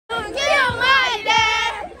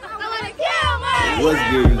What's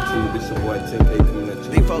good, YouTube? This your boy 10K coming at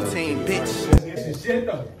you. Big 14, bitch.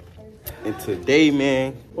 And today,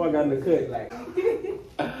 man, Boy, I got in the cut. Like,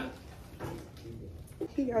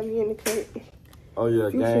 he got me in the cut. oh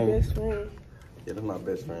yeah, Future gang. best friend. Yeah, that's my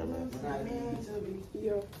best friend, man.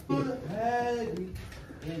 Yo.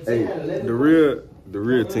 Hey, the real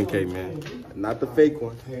 10K, man. Not the fake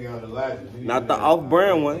one. Not the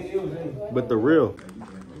off-brand one, but the real.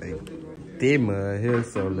 Hey, this man here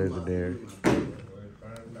so legendary.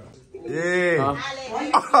 Yeah. On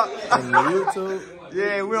YouTube?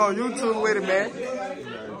 Yeah, we on YouTube with it, man.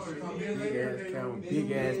 big ass camera,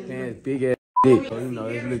 big ass pants, big ass dick. So, you know,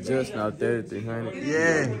 it's legit just now 3300.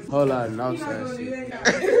 Yeah. Whole lot of outside shit.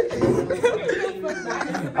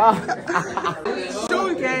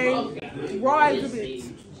 Shoe game. Raw as a bitch.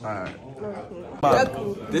 Alright.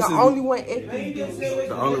 This is the only one epic.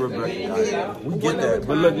 The only Rebecca. We get that.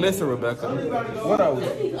 But look, listen, Rebecca. What are we?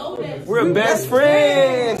 We're best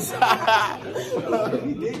friends.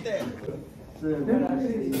 We did that.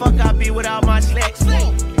 Fuck I be without my slacks.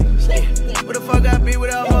 What the fuck I be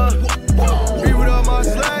without my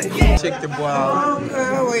slacks? Check the boy out.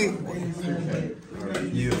 Wait.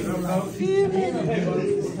 You.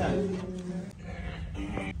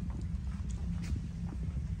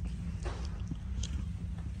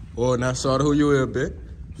 Oh, now, Shawty, who you is, bitch?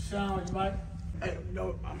 Sean, Mike. Hey,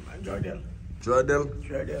 no, I'm Jordan. Jordan?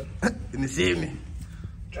 Jordan. In the evening.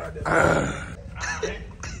 Jordan.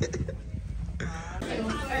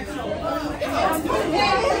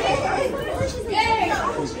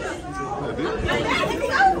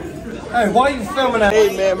 Hey, why you filming that?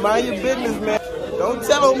 Hey, man, mind your business, man. Don't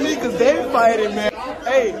tell on me, because they fighting, man.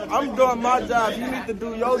 Hey, I'm doing my job. You need to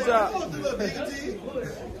do your job.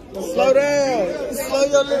 Slow down. Slow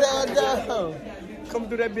your little ass down. Come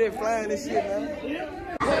through that bit flying and shit, man.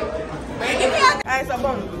 Hey, so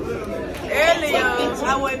boom. Earlier,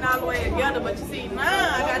 I wasn't all the way together, but you see,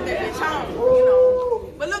 now I got that bitch on, you know.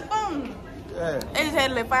 But look, boom. Yeah. They just had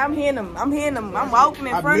to fight. I'm hearing them. I'm walking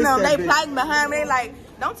in front of them. They plotting behind me. They like,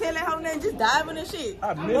 don't tell that whole nothing, just diving and shit.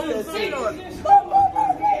 I missed that shit.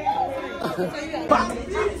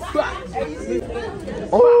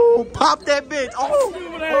 Oh, pop that bitch. Oh.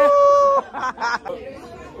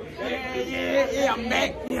 Yeah, I'm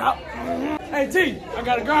back. Yeah. Hey, T, I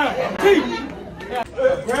got a grind. T.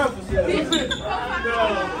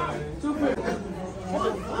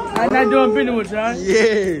 I'm not doing business with y'all.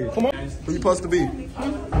 Yeah. Come on. Who you supposed to be?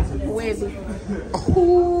 Webby.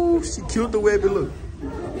 Oh, she killed the Webby. Look.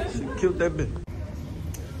 She killed that bitch.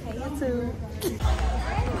 Hey, you too.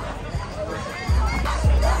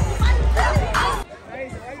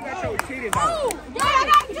 Oh, yeah, I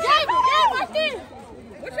got the game right there.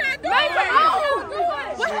 What y'all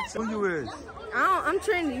doing? Who you is? I'm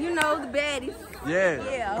Trinity. You know, the baddies. Yeah.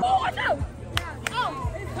 Yeah. Oh, watch out.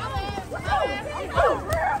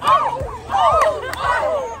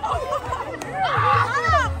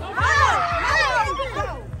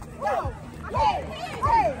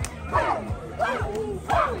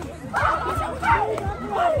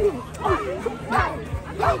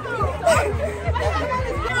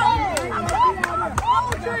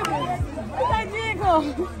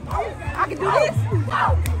 I can do this.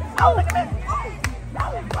 Oh, look at this.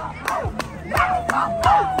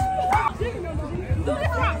 Do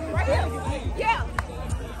this rock right here. Yeah.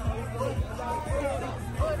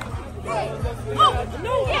 Oh,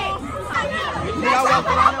 no. Yeah.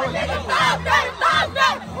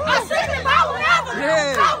 I'm singing about whatever.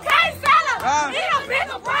 Yeah. Okay, fella. Eat a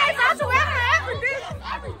bigger brain. Don't you ever every day.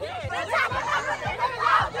 I'm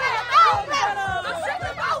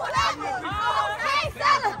singing about whatever. Okay,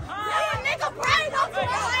 fella. Eat a nigga brain. Don't you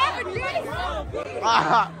ever every day.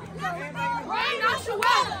 Brain, don't you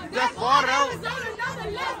ever. That's water out.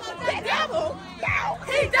 The devil,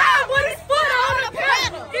 he died with his foot on the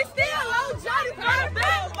pedal. He's still on Johnny Carter.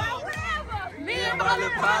 Me and my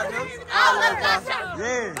little partners, all of us.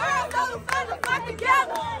 Yeah. All those fellas got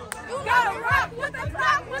together. You gotta rock with the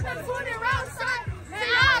clock with the 20-round shot. And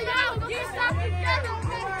all y'all get stuck together.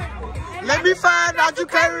 Let me find out you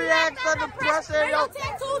can't react for the pressure. Ain't no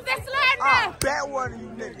tattoos that slide I now. bet one of you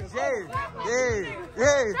niggas. Yeah.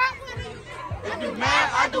 If you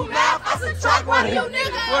mad, I do math. I subtract one of you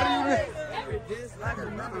niggas. What are you niggas?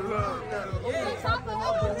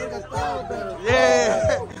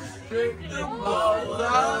 Yeah.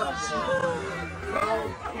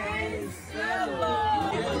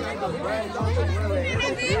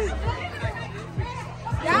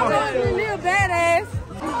 Y'all want to live badass.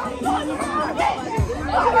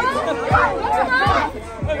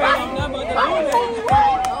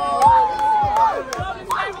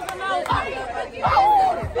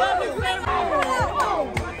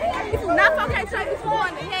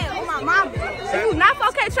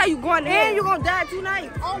 say you going in, you gonna die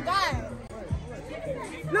tonight. Oh God.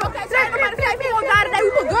 Look, okay, somebody say me gonna die today. We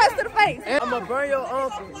put guns to the face. I'ma burn your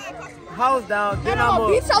uncle's house down. Then And I'm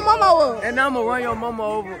gonna beat your mama up. And I'ma run your mama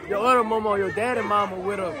over, your other mama, your daddy mama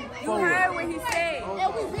with a phone. You heard what he said.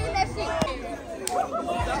 And we beat that shit.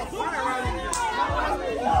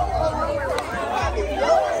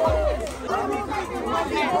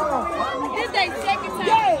 This day second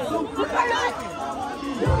time.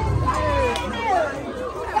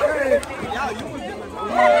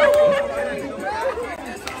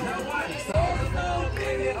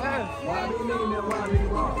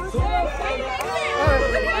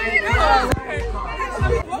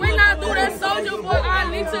 When I do that soldier boy, I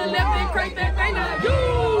lean to the left and crank that thing out.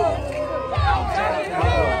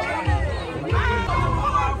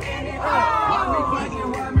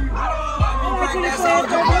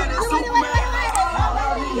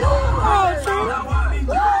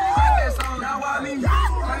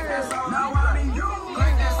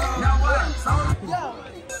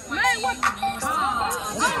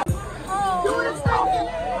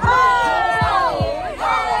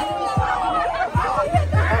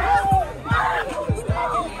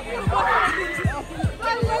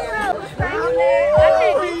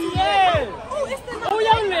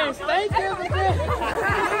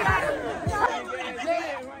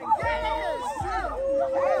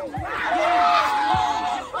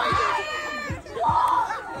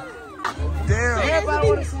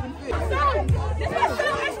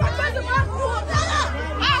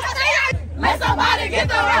 Let somebody get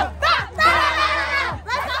the rope.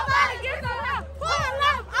 Let somebody get the rope. Pull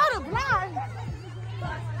up out of blind.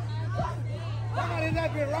 Somebody not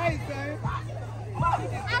been right, man.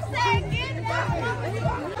 I said get down.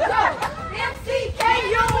 MCK,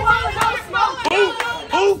 you don't want no smoke. You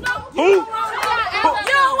don't want no smoke. You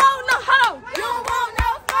don't want no hoe. You don't want no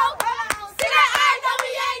smoke. See that eye, know we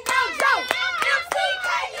ain't no joke. MCK,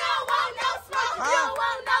 you don't want no smoke. You don't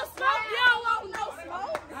want no smoke. You don't want no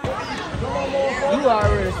smoke. You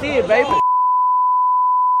already see it, baby.